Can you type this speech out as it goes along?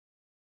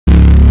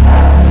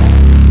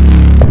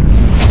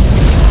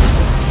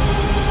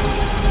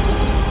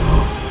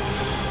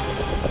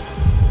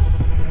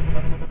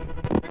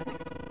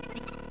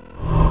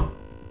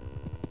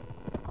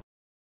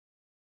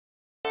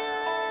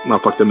No,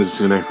 fuck the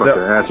Mizune. Fuck that.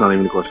 That's not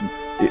even a question.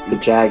 The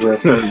Jaguar.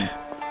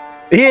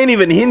 He ain't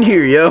even in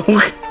here, yo.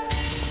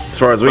 As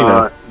far as we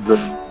know. The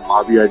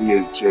lobby ID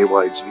is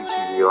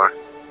JYGTDR.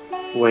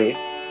 Wait,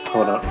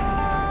 hold up.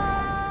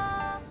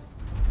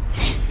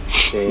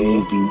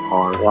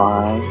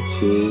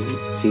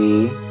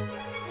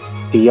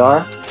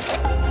 JYGTDR?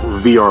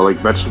 VR, like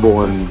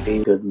vegetable and...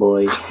 Good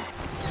boy.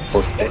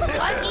 Okay.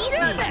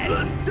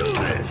 Let's do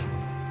this.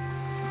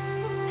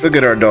 Look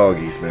at our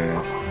doggies,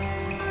 man.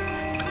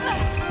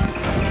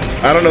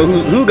 I don't know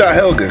who got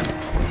Helga.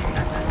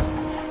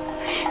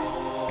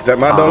 Is that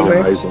my dog's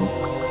name?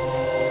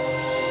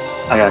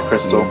 I got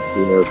Crystal.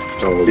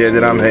 Yeah,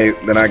 then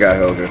then I got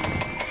Helga.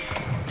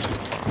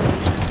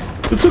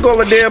 Who took all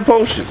the damn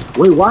potions?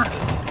 Wait, what?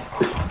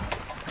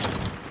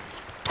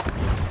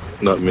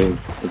 Not me. I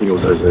think it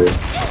was Isaiah.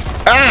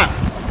 Ah!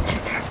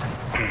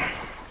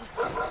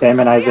 Damn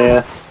it,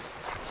 Isaiah.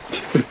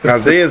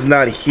 Isaiah's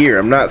not here.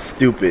 I'm not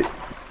stupid.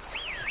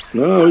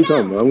 No, what are you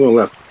talking about? I'm going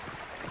left.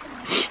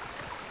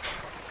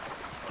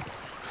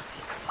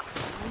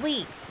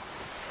 Sweet.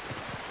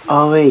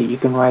 Oh wait, you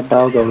can ride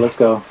Doggo. Let's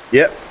go.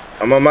 Yep,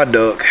 I'm on my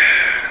duck.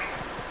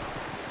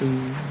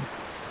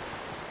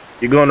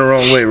 You're going the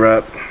wrong way,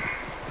 Rob.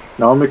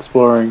 No, I'm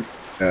exploring.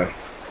 Yeah.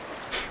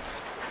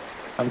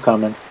 I'm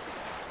coming.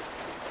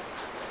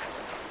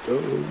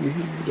 Doggy!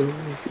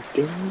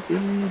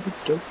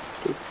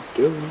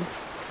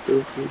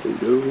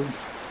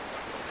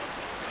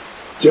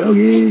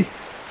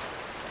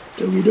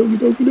 Doggy, doggy,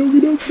 doggy, doggy,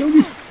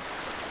 doggy.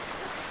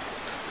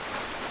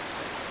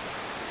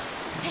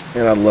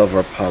 Man, I love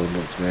our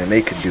polymorphs, man.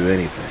 They could do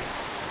anything.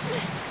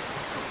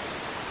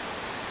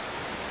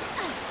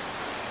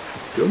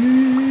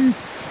 Doggy!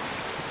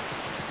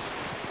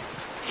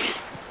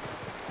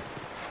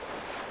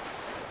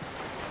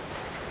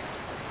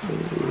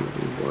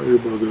 Wire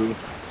bugger.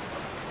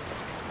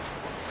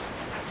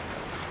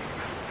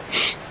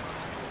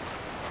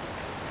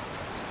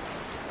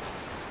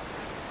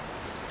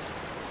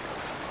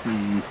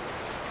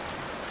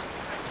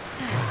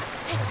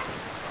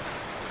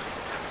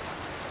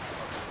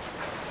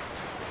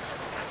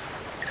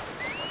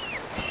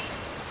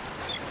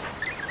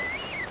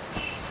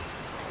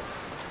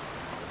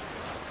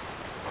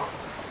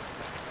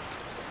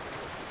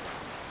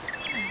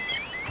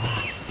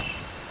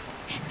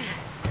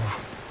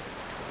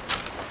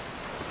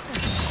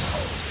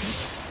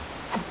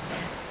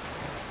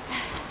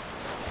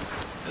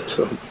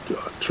 Oh my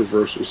god,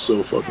 traverse was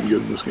so fucking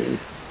good in this game.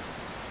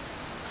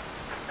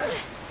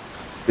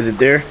 Is it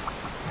there?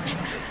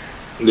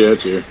 Yeah,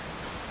 it's here.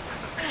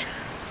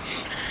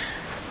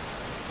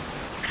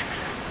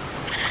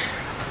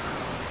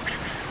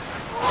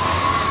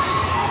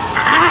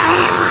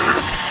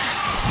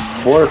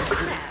 Work.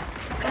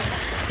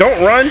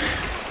 Don't run.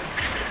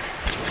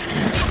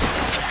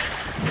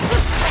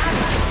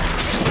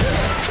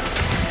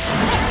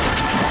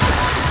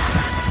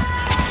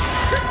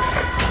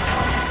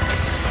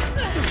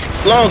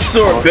 Long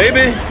sword,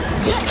 baby.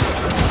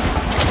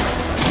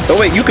 Oh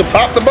wait, you can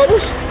pop the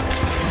bubbles?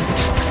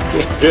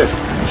 Yeah.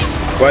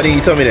 Why didn't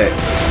you tell me that?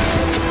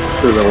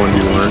 Because I wanted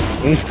you to learn.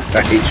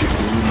 I hate you.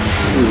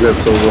 Is that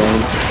so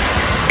wrong?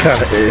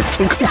 Kinda is.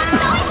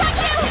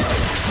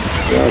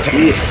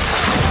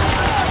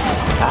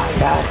 I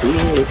got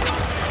hit.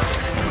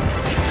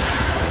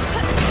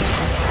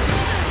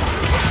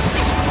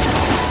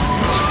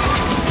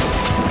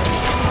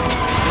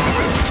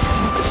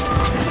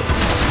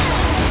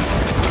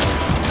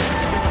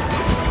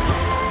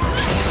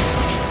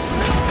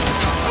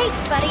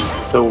 Thanks, buddy.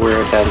 So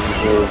weird that he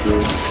heals you.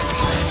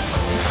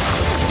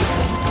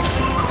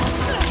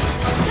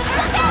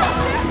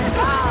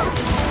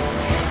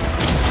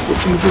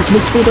 Listen to this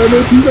mixed with our no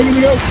keys,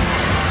 anything else?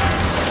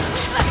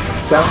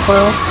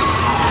 SoundCloud?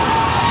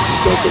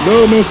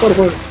 No, man,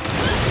 Spotify.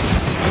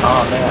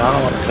 Oh man, I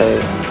don't want to pay.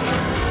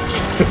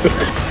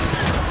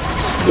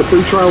 It's a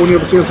free trial when you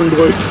have a Samsung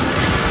device.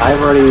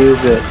 I've already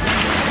used it.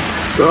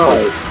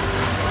 God.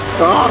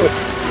 God.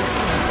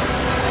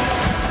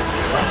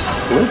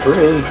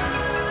 Slippery.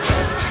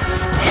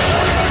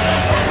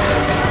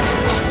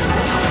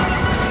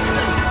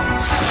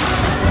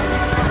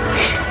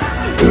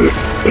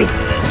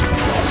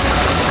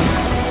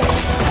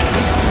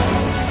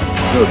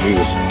 Oh,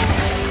 Jesus.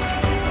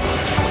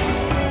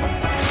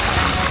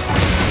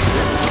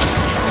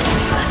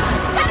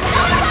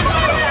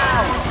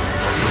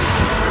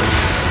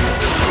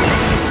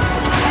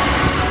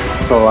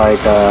 So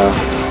like,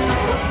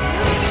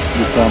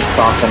 you can't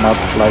soften up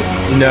like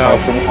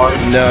parts anymore?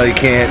 No, you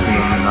can't.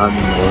 Not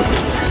anymore.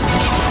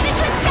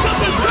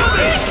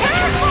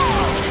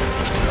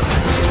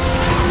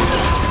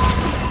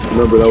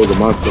 Remember that was a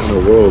Monster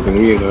Hunter World, and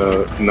we in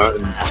not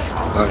in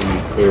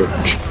here.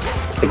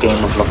 The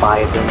game of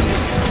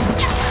Leviathans.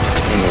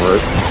 I know,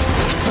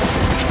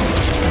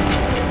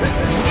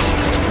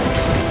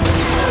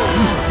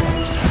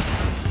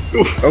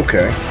 right?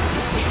 Okay.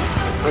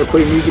 I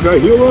play music, I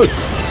heal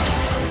us.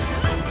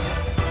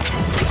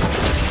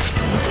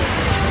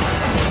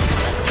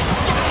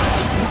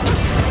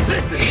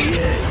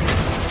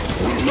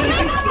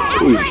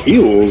 Oh these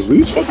heals.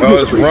 These fucking Oh,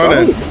 heals it's are pretty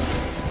running.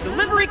 solid.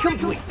 Delivery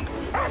complete.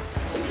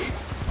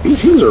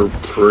 These heals are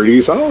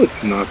pretty solid,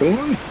 not gonna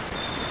lie.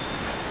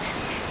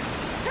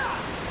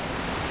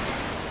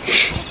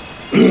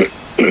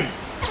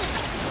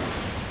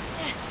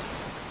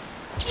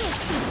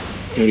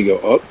 Did he go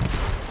up?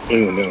 Or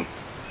he went down?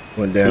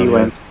 Went down. He man.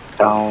 went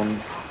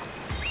down.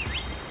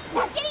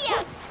 Giddy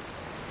up.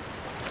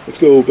 Let's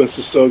go,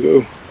 bestest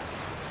doggo.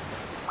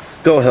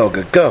 Go,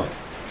 Helga, go.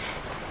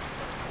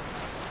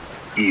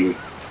 You.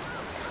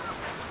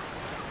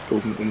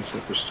 Open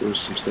insect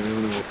restores some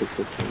stamina while the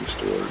can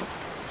restored.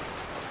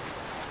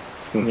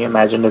 Can you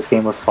imagine this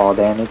game with fall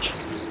damage?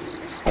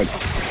 I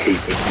hate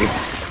this game.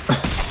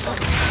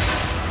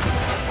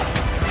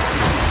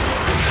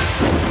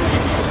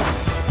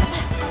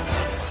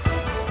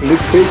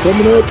 Next hit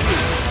coming up.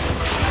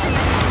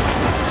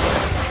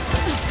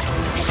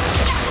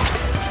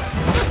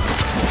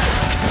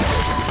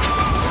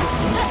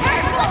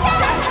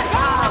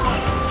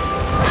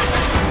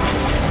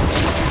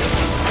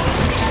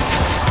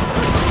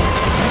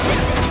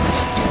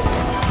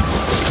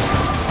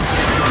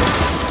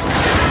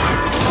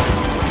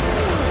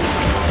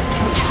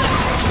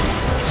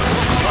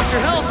 Watch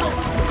your health.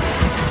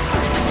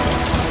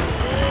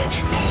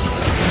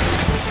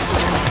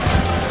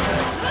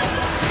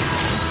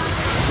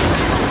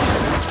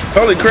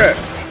 Holy crap.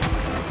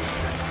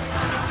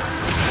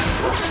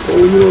 Oh,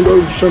 you know,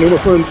 I'm just trying to hit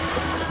my friends.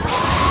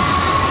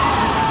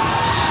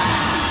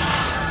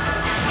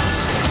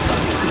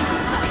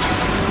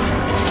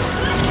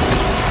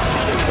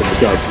 Oh my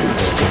god.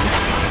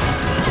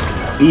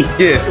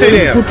 Yeah, stay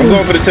down. I'm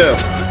going for the tail.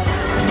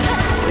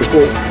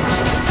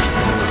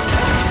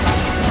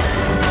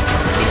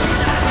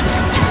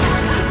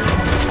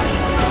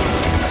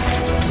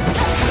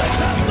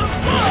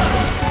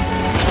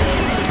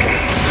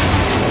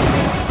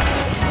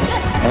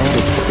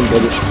 It's fucking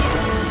rubbish.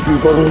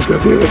 These bottles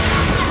got there.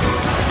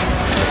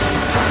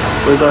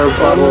 Where's our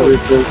bottle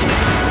with this?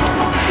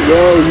 Yo,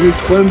 you need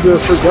cleanser.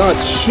 Forgot.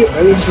 Shit,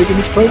 I didn't take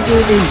any cleanser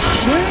with me.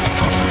 Shit.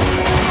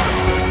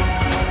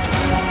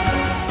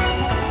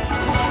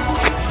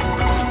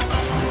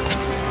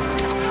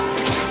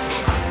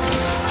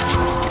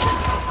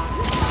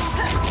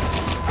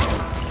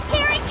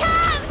 Here it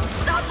comes.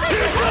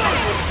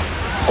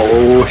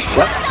 Oh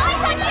shit!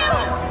 Eyes on you.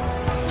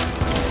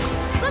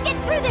 We'll get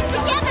through this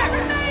together.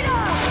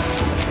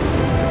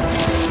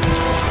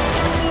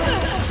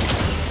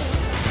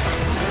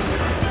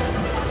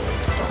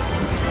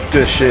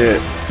 Good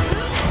shit.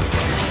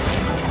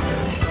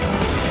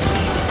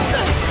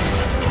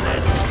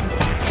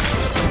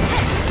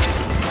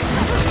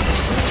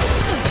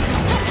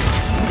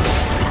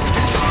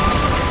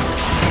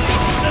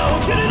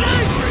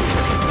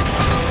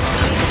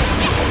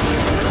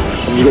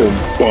 I'm going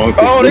bonkers.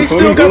 Oh, they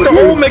still got the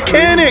old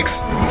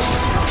mechanics.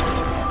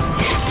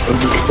 I'm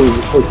just going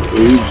like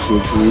age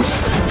shit, dude.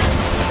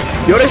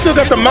 Yo, they still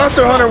got the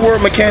Monster Hunter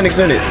World mechanics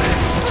in it.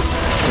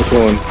 Which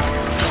one?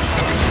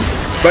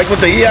 Like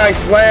with the EI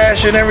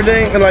slash and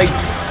everything, and like,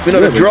 you know,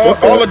 Yeah, the they draw, got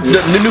that. all of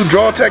the new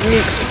draw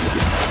techniques.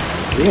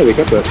 Yeah, they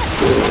got that.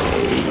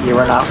 You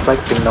were not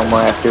flexing no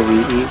more after we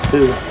eat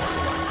too.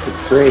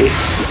 It's great.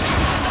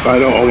 I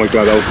know. Oh my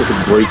god, that was such a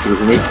breakthrough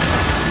for me.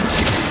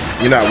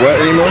 You're not what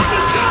anymore?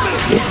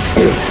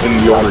 In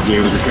the older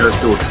games, your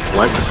character would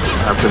flex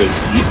after they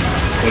eat,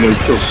 and it would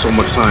kill so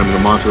much time. And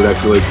the monster would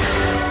actually, like,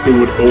 it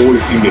would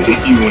always seem to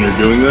hit you when you're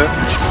doing that.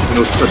 And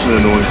it was such an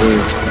annoying thing.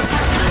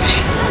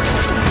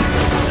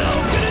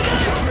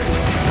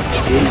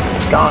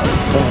 God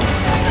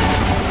damn.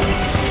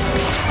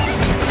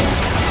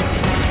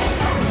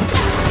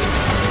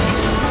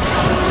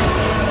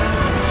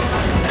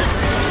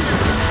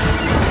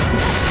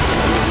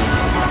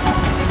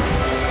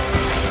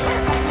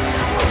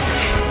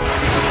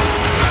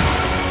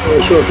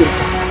 Oh, sure.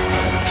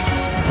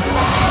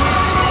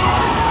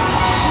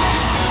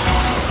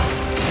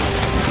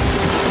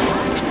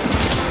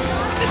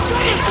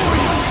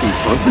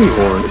 Hunting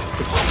horn.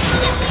 It's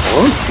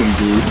awesome,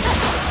 dude.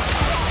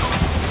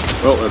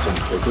 Well, that's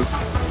unfortunate.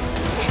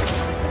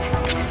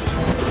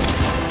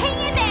 Hang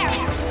in there.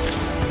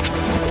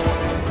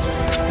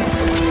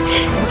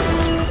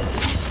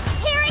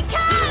 Here it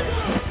comes.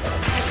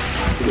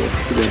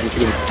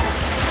 Today.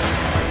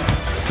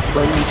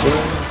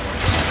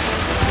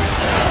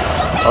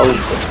 Oh.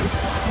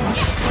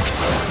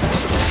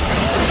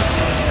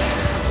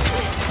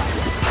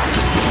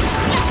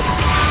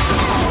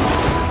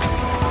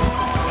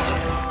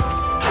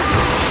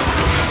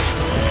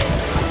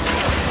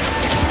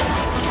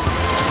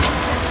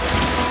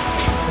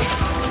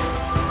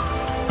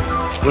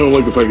 I don't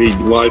like the fact that he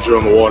glides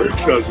around the water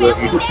because that.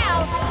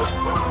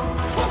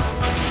 Now.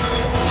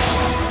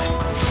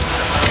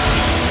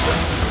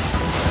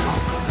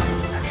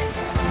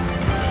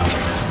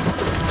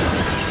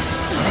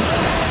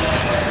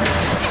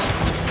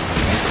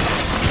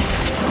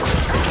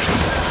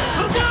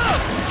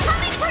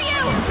 Coming for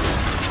you.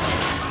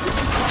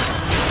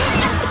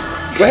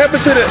 What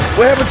happened to the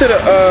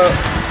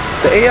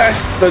AI,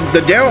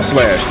 the down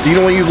slash? Do you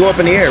know when you go up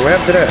in the air? What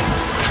happened to that?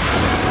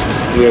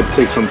 We had to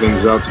take some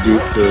things out to do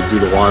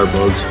the wire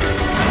bugs.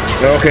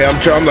 Okay,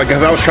 I'm like,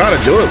 cause I was trying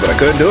to do it, but I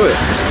couldn't do it.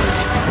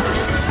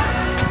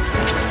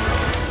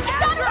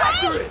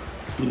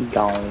 He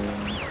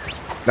gone.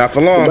 Not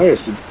for long.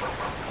 Bastard.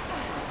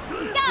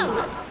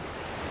 Go!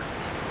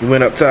 You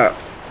went up top.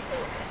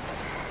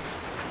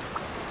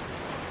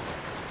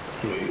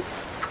 Wait,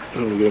 I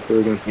don't get up there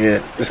again. Yeah,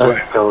 this way.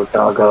 Let's go,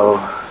 doggo.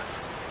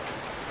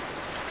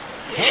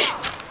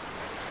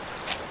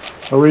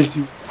 Where is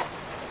you?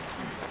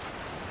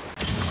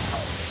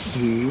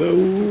 No,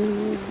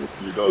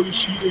 your dog is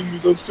cheating.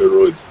 He's on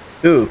steroids.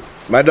 Dude,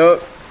 my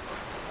dog.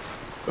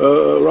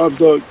 Rob's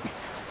dog.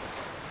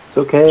 It's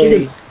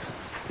okay.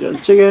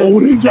 Chicken. Oh,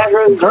 what did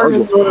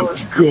Gargoyle.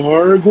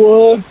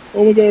 Gargoyle.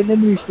 Oh my god, I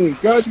remember these things.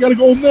 Guys, I got a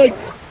golden egg.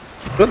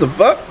 What the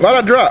fuck? Why'd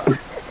I drop?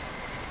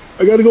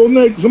 I got a golden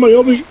egg. Somebody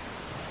help me.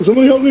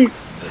 Somebody help me.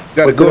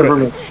 Gotta go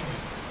to.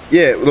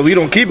 Yeah, well, we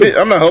don't keep it.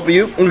 I'm not helping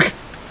you. No.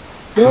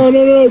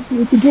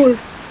 It's important.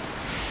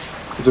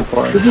 It's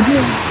important. It's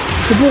important.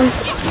 It's important.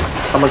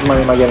 How much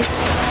money am I getting?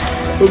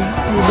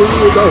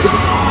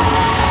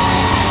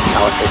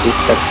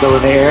 That's still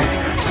in the air.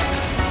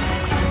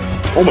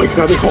 Oh my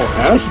god, they call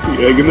ass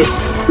the egg in there.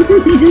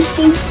 It's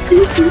so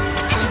stupid.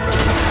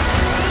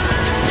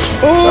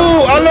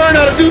 Oh, I learned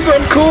how to do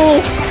something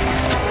cool.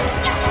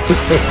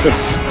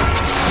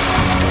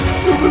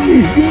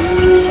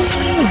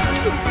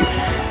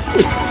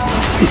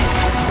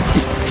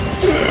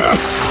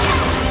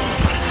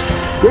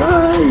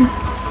 Guys!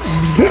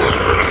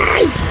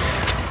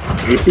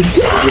 You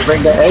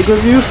bring the egg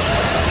with you?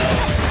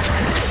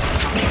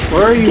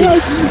 Where are you?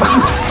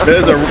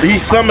 He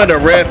summoned a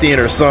Rathian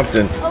or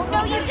something. Oh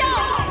no, you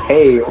don't!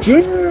 Hey,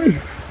 Yeah,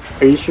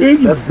 are you sure?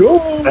 it's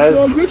gold.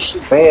 That's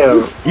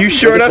fail. You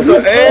sure that's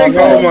an egg?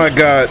 Oh my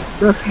god.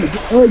 That's the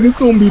egg. It's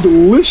gonna be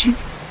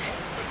delicious.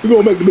 We're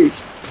gonna make the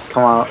base.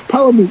 Come on.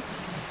 Palamute.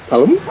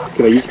 Palamute?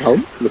 Can I use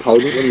Palamute? The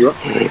Palamute when you're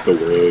up? No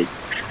way.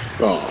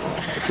 Oh, I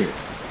can't.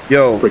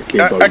 Yo,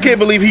 I can't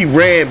believe he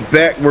ran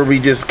back where we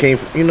just came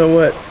from. You know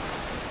what?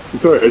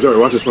 It's alright.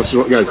 Watch this. Guys,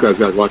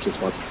 watch this.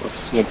 Won't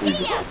believe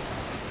this.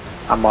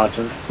 I'm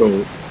watching.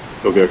 So,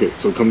 okay.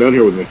 So come down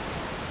here with me.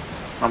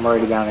 I'm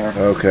already down here.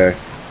 Okay.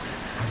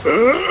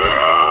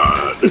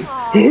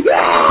 You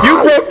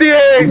broke the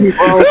egg! He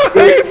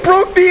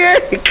broke the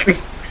egg!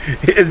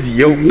 It's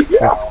yoked.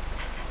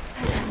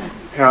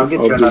 Here, I'll get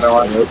you another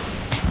one.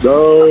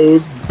 No, it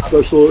was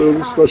special. It was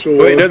a special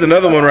one. Wait, there's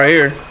another one right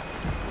here.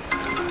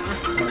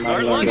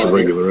 It's a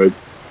regular, right?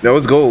 No,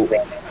 it's gold.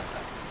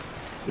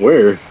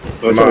 Where?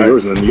 Oh, it's all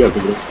yours then. You gotta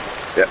pick it up.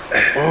 Yeah.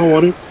 Oh, I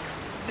want it.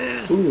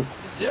 Ooh.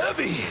 It's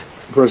heavy.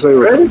 Press A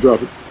right,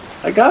 drop it.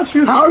 I got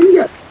you. How you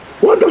got?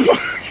 What the fuck?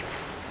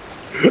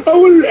 I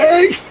want an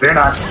egg. They're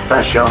not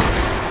special.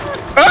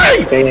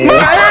 Hey!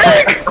 My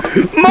egg!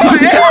 My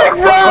egg!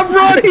 Rob,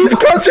 run! He's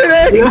crushing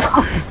eggs!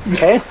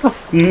 Okay.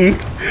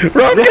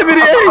 Rob, give me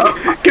the egg!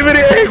 Give me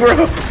the egg,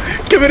 Rob!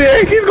 Give me the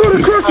egg! He's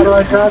gonna crush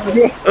How do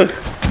it!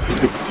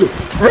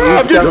 I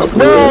drop it?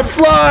 Rob,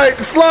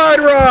 slide,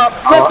 Rob!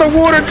 Let the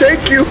water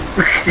take you!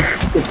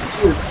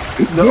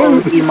 The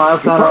OG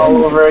milestone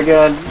all over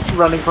again,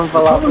 running from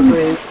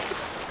philosophies.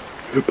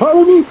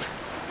 Palamute.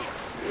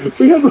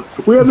 We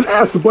haven't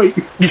asked to bite.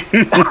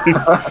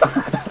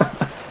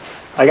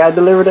 I gotta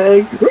deliver the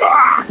egg.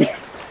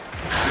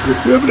 We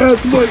haven't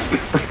asked to bite.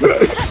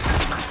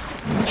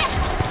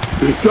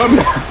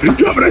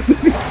 Drop it, I said.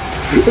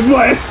 It's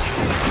my egg.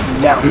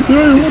 No.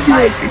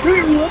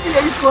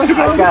 I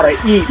gotta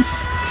eat.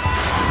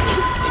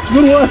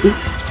 So do I.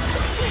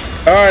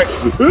 Alright,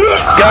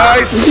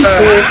 guys,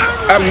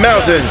 I'm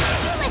mounting.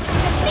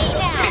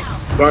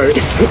 Alright,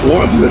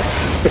 launch it.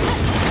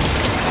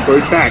 Or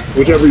attack,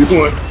 whichever you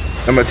want.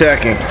 I'm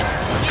attacking.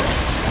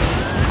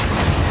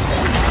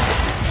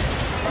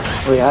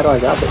 Wait, how do I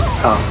got it?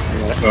 Oh,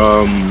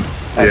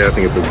 Yeah, I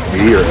think it's a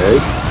B or A.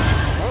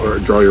 Or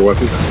draw your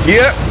weapon.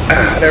 Yep,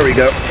 there we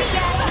go.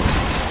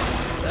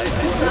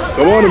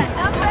 Come on him.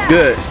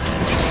 Good.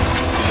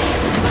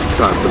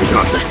 Time for the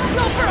content.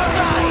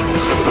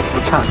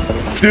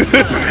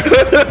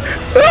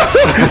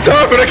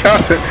 Time for the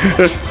content.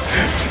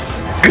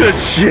 Good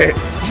shit.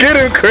 Get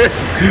him,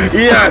 Chris.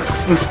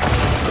 Yes.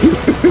 Nice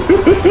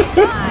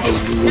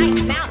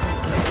mount.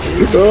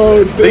 Oh,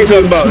 it's What are you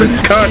talking about? This is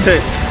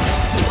content.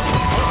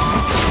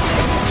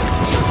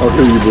 I'll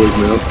hear you boys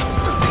now.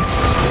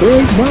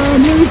 Take my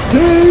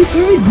mixtape,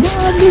 take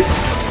my mix.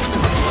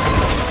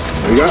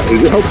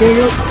 Is it help going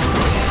up?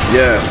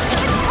 Yes.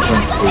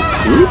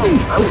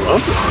 I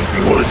love it.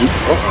 You want to do?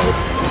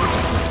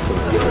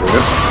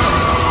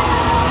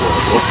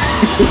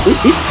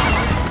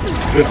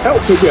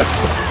 Help again.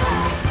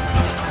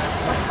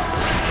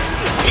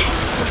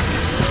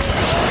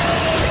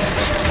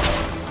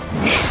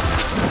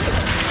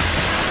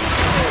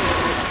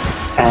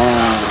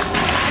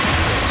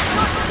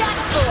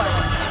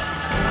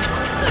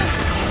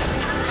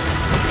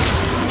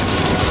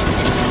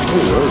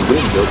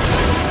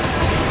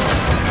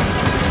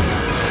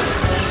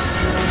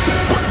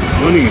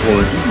 Honey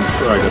horn, Jesus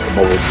Christ, I got the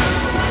bubbles.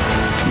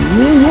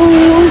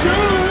 Whoa,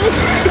 God!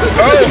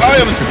 Oh, I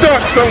am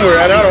stuck somewhere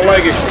and I don't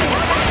like it.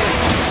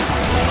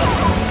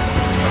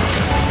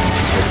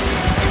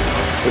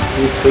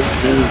 16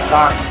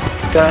 stock.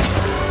 Okay.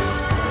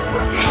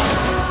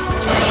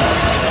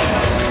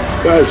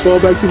 Guys, fall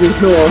back to this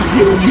hill. I'll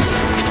heal you.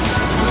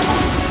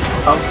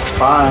 I'm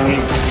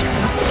fine.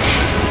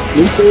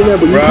 You say that,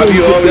 but you Rob,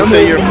 you always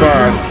say you're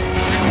fine.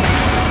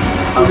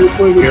 You're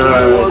playing with Good.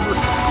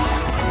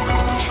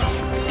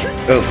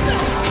 Oh.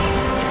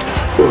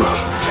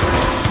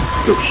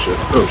 Oh shit.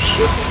 Oh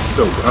shit.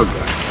 Oh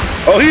god.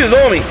 Oh, he is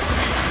on me.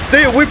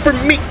 Stay away from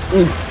me.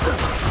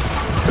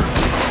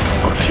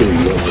 Oh shit, you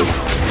don't really.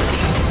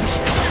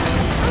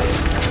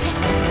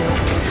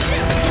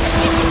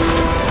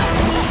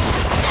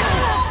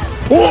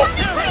 Oh!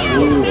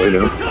 I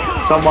know.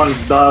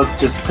 Someone's dog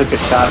just took a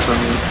shot from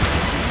me.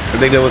 I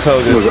think that was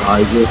Hogan. Was it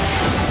Isaac?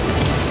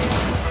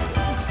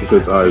 If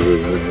it's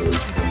Isaac, then it was.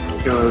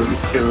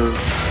 It was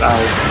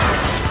eyes.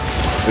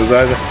 It was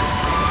Isaac.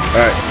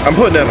 Alright, I'm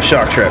putting down a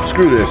shock trap.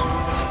 Screw this.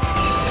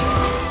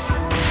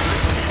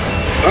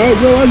 Alright,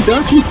 so I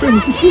got you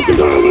things to keep it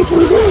on this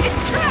one.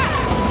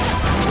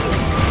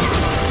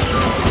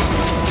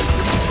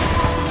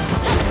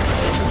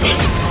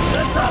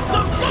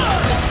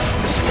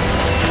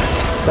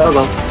 There we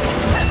go.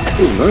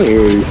 Oh,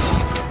 nice.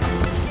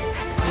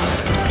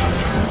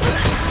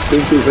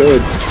 Think his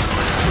head.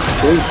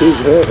 Think his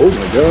head. Oh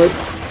my god.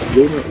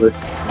 Definitely.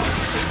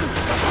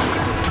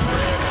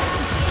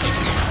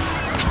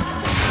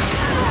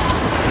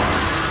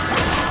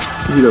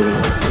 He doesn't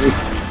like me.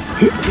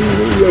 He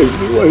likes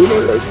me. Why he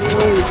don't like me?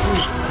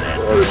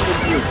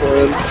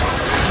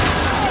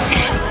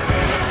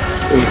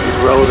 He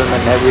rode him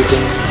and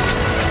everything.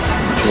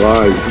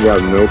 Lies. You got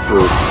no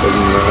proof.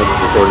 Doesn't matter.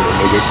 Recording to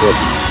make it clip.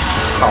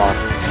 Oh.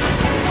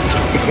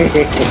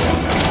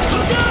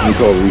 You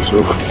call Reese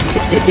real quick.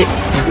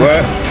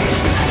 What?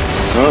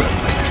 Huh?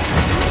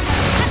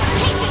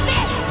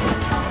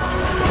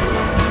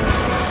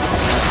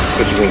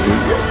 What you gonna do,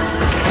 guys?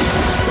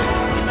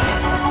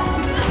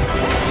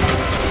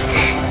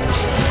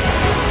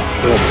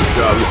 Oh my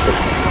god, this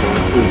fucking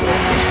is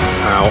awesome.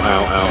 Ow,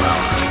 ow, ow, ow.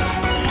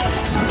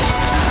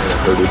 That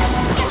hurted.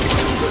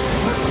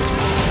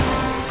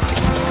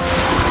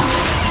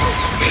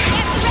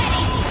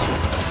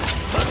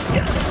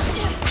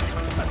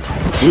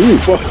 Ooh,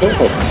 fuck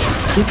off.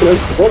 Stupid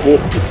ass bubble.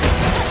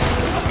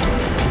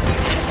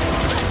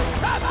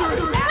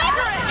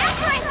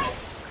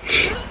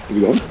 Is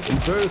he gone?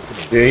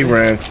 Yeah, he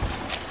ran.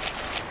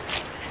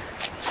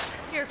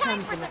 Here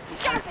comes the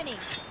sharpening.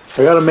 I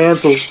got a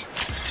mantle.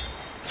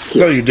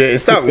 No, you didn't.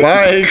 Stop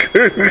lying.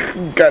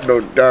 You got no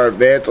darn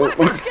mantle.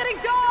 It's getting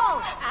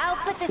dull. I'll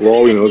put this. Well,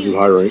 all we know is his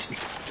high rank.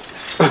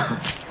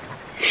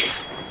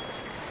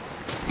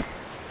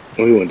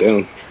 Oh, he went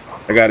down.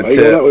 I gotta Why you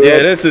go that tell. way, Yeah,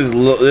 Rob? this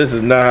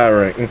is not high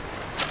rank.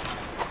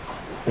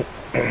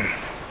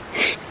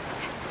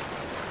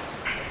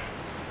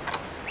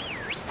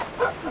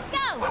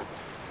 Go.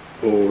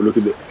 Oh, look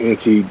at the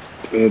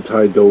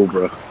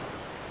anti-Dobra.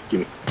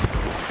 Gimme.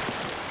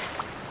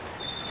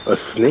 A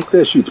snake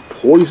that shoots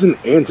poison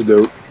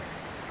antidote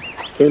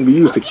can be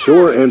used to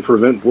cure and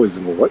prevent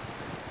poison. Well, what?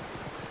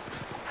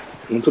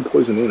 What's a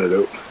poison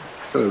antidote?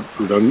 Kind of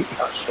redundant.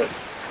 Oh shit.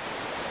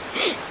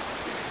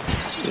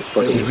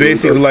 It's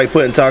basically like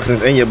putting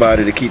toxins in your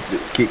body to keep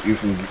you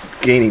from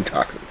gaining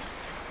toxins.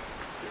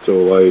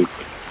 So, like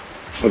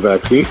a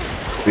vaccine.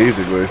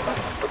 Basically.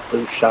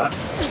 Blue shot.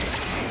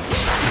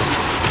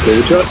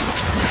 COVID shot.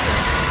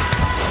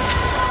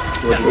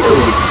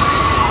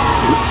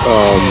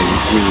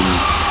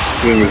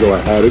 Seeing as though I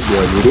had it, do I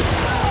need it?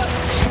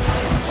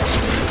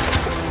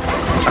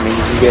 I mean,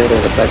 you can get it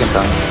a second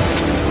time.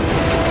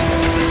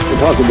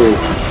 Impossible.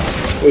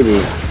 Maybe.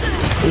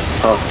 It's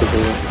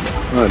possible.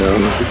 I know.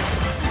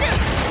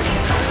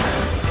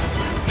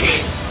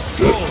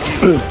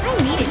 I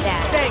needed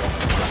that. Thanks.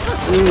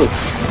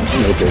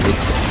 I'm okay.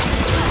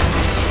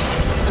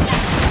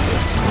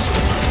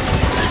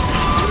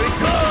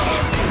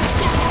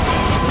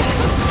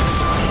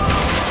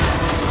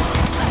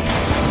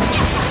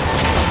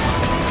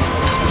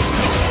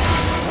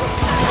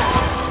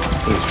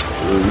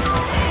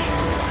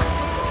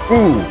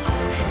 Ooh.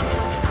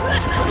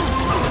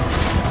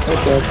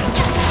 Okay.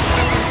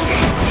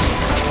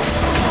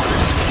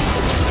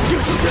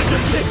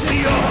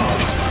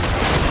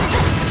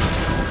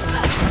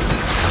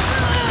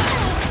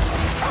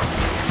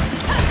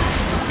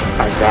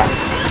 I zap.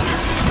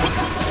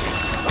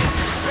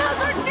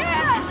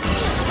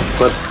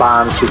 Flip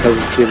bombs because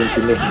it's given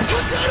to me.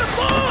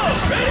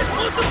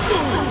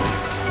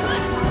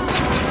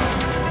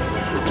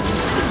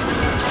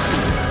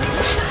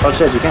 Oh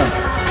shit, you can.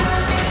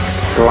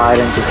 Glide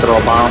and just throw a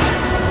bomb.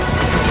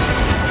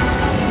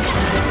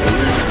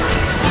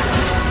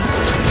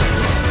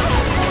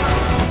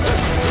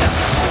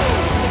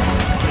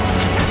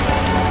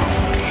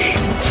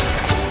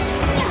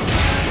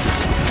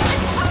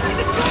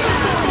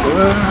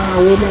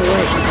 Where am I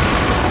watching?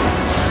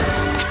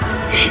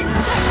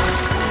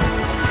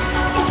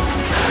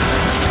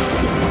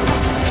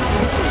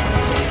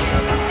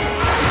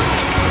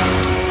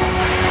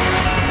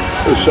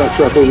 shot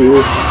trap over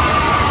here.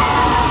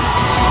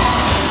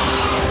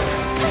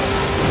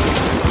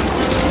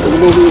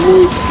 Coming over here,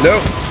 boys.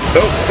 Nope.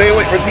 Nope. Stay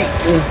away from me.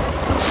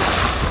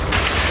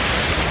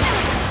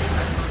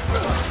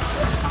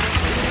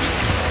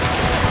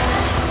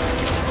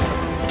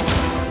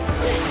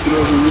 Get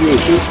over here,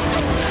 shit.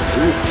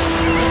 Please.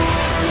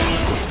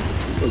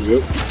 There we go.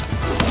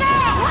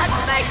 Let's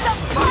make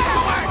some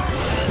fireworks!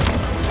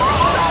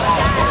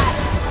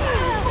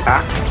 I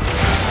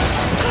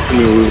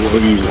mean, we're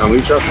going to use how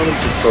many traps on him?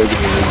 It's probably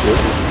going to be good.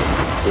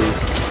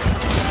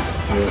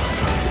 Yeah.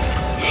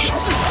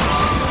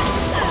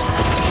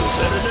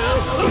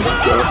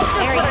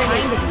 Very kind of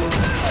you.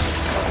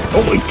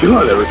 Oh my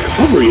god, that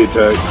recovery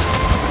attack!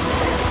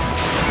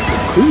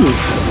 Cool.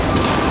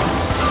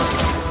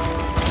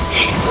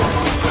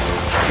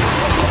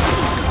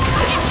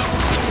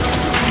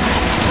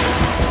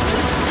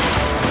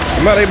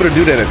 I'm not able to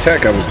do that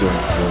attack I was doing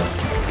before.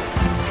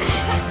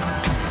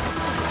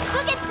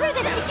 We'll get through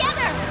this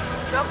together!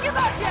 Don't give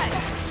up yet!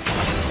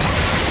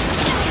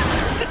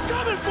 It's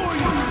coming for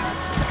you!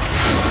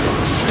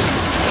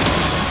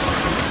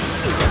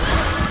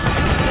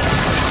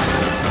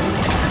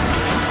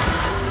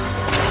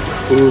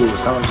 Ooh,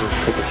 someone just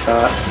took a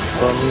shot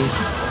from me.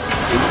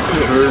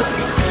 It hurt.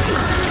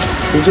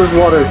 He's just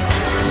water.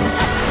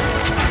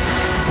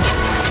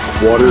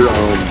 Water,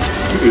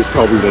 is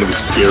probably one of the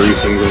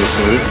scariest things on this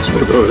planet. Just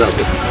want to throw it out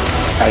there.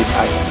 I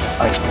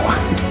I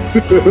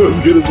was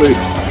gonna say,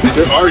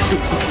 there are you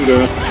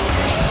know.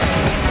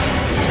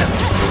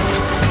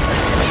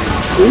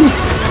 Ooh.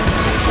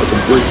 I can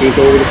break things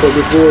all over the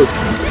fucking floor.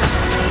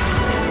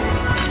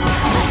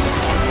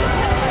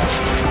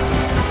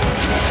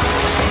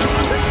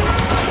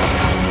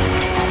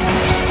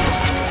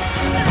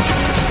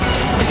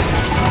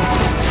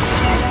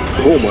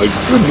 Oh my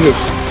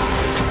goodness.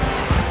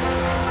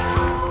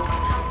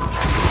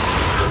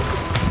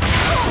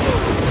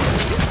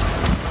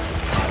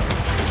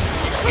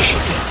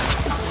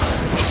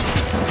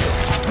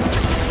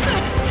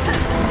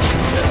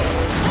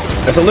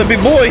 That's a limpy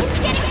boy. It's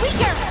getting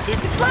weaker!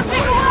 It's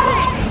slipping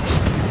away!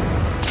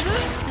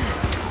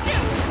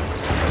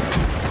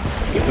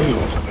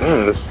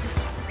 Damn, ass.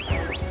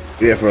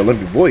 Yeah, for a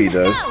limpy boy he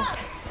does.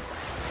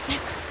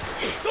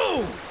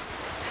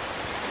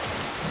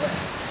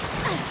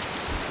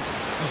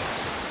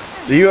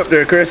 See you up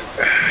there, Chris.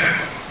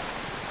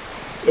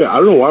 Yeah, I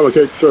don't know why my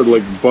character started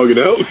like bugging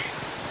out.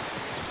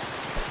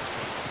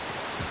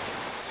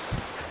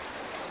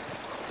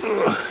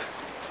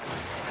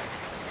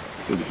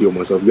 Need to heal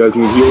myself. You guys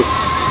need to heal us.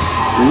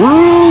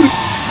 Rude!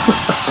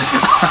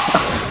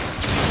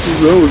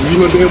 No, you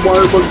my damn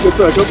wire bug get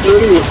back up there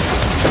anyway.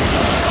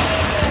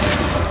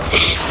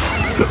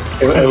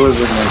 It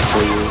wasn't meant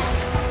for you.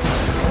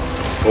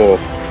 Oh.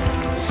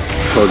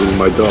 Targeting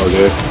my dog,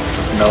 eh?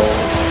 No.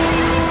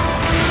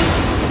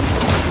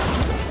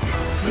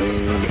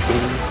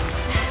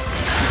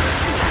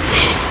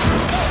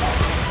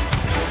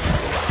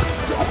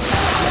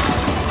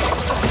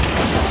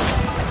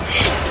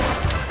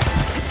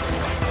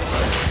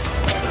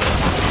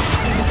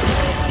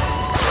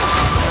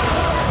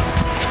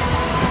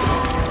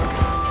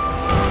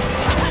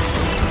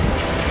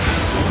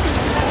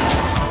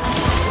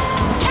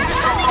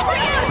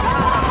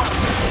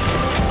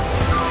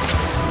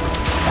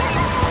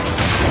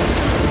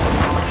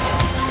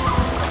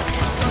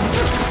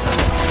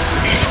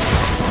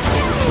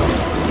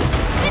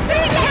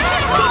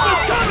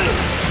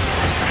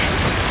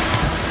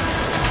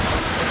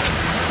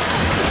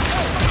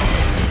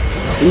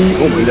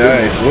 Oh my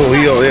Nice. Oh,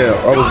 yeah.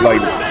 I was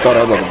like, thought I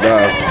was about to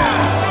die.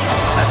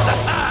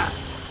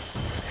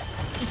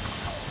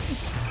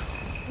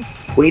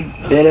 We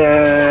did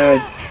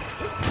it!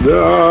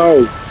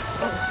 No!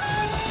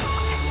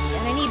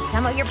 Gonna need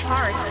some of your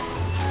parts.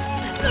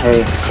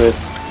 Hey,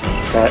 Chris,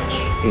 catch.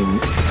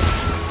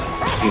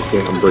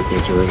 Okay, I'm breaking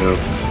into right now.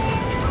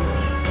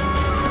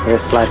 Here,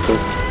 slap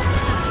this.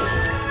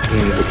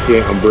 I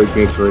can't, I'm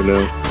breaking into right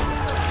now.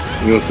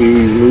 You wanna see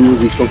these moves,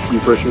 these funky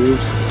pressure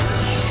moves?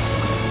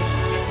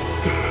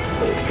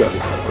 Oh god,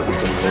 this is fucking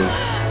thing.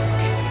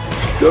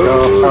 So,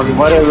 from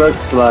what it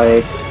looks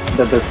like,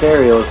 the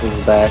Becerrios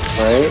is back,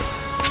 right?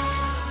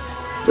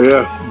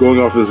 Yeah, going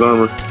off this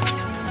armor.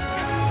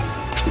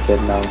 He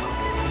said no.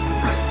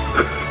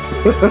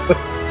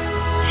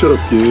 Shut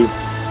up, kid.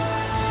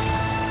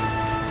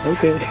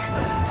 Okay.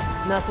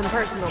 Nothing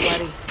personal,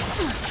 buddy.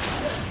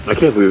 I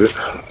can't believe it.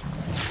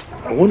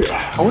 I wonder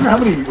how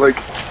many, like,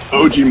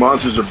 OG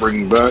monsters are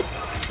bringing back.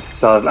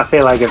 So, I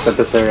feel like if the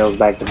Becerrios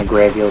back, then the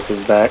Gravios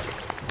is back.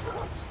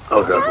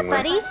 Oh, Sure, definitely.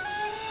 buddy.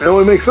 It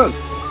only makes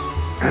sense.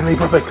 And they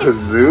brought back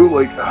Kazoo,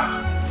 like,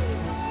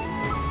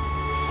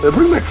 they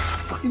bring back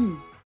fucking.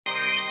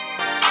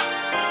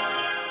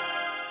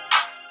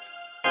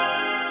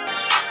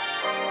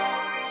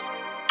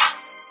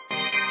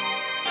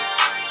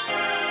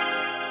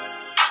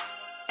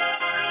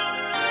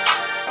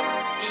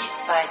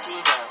 Beats by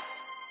Dino.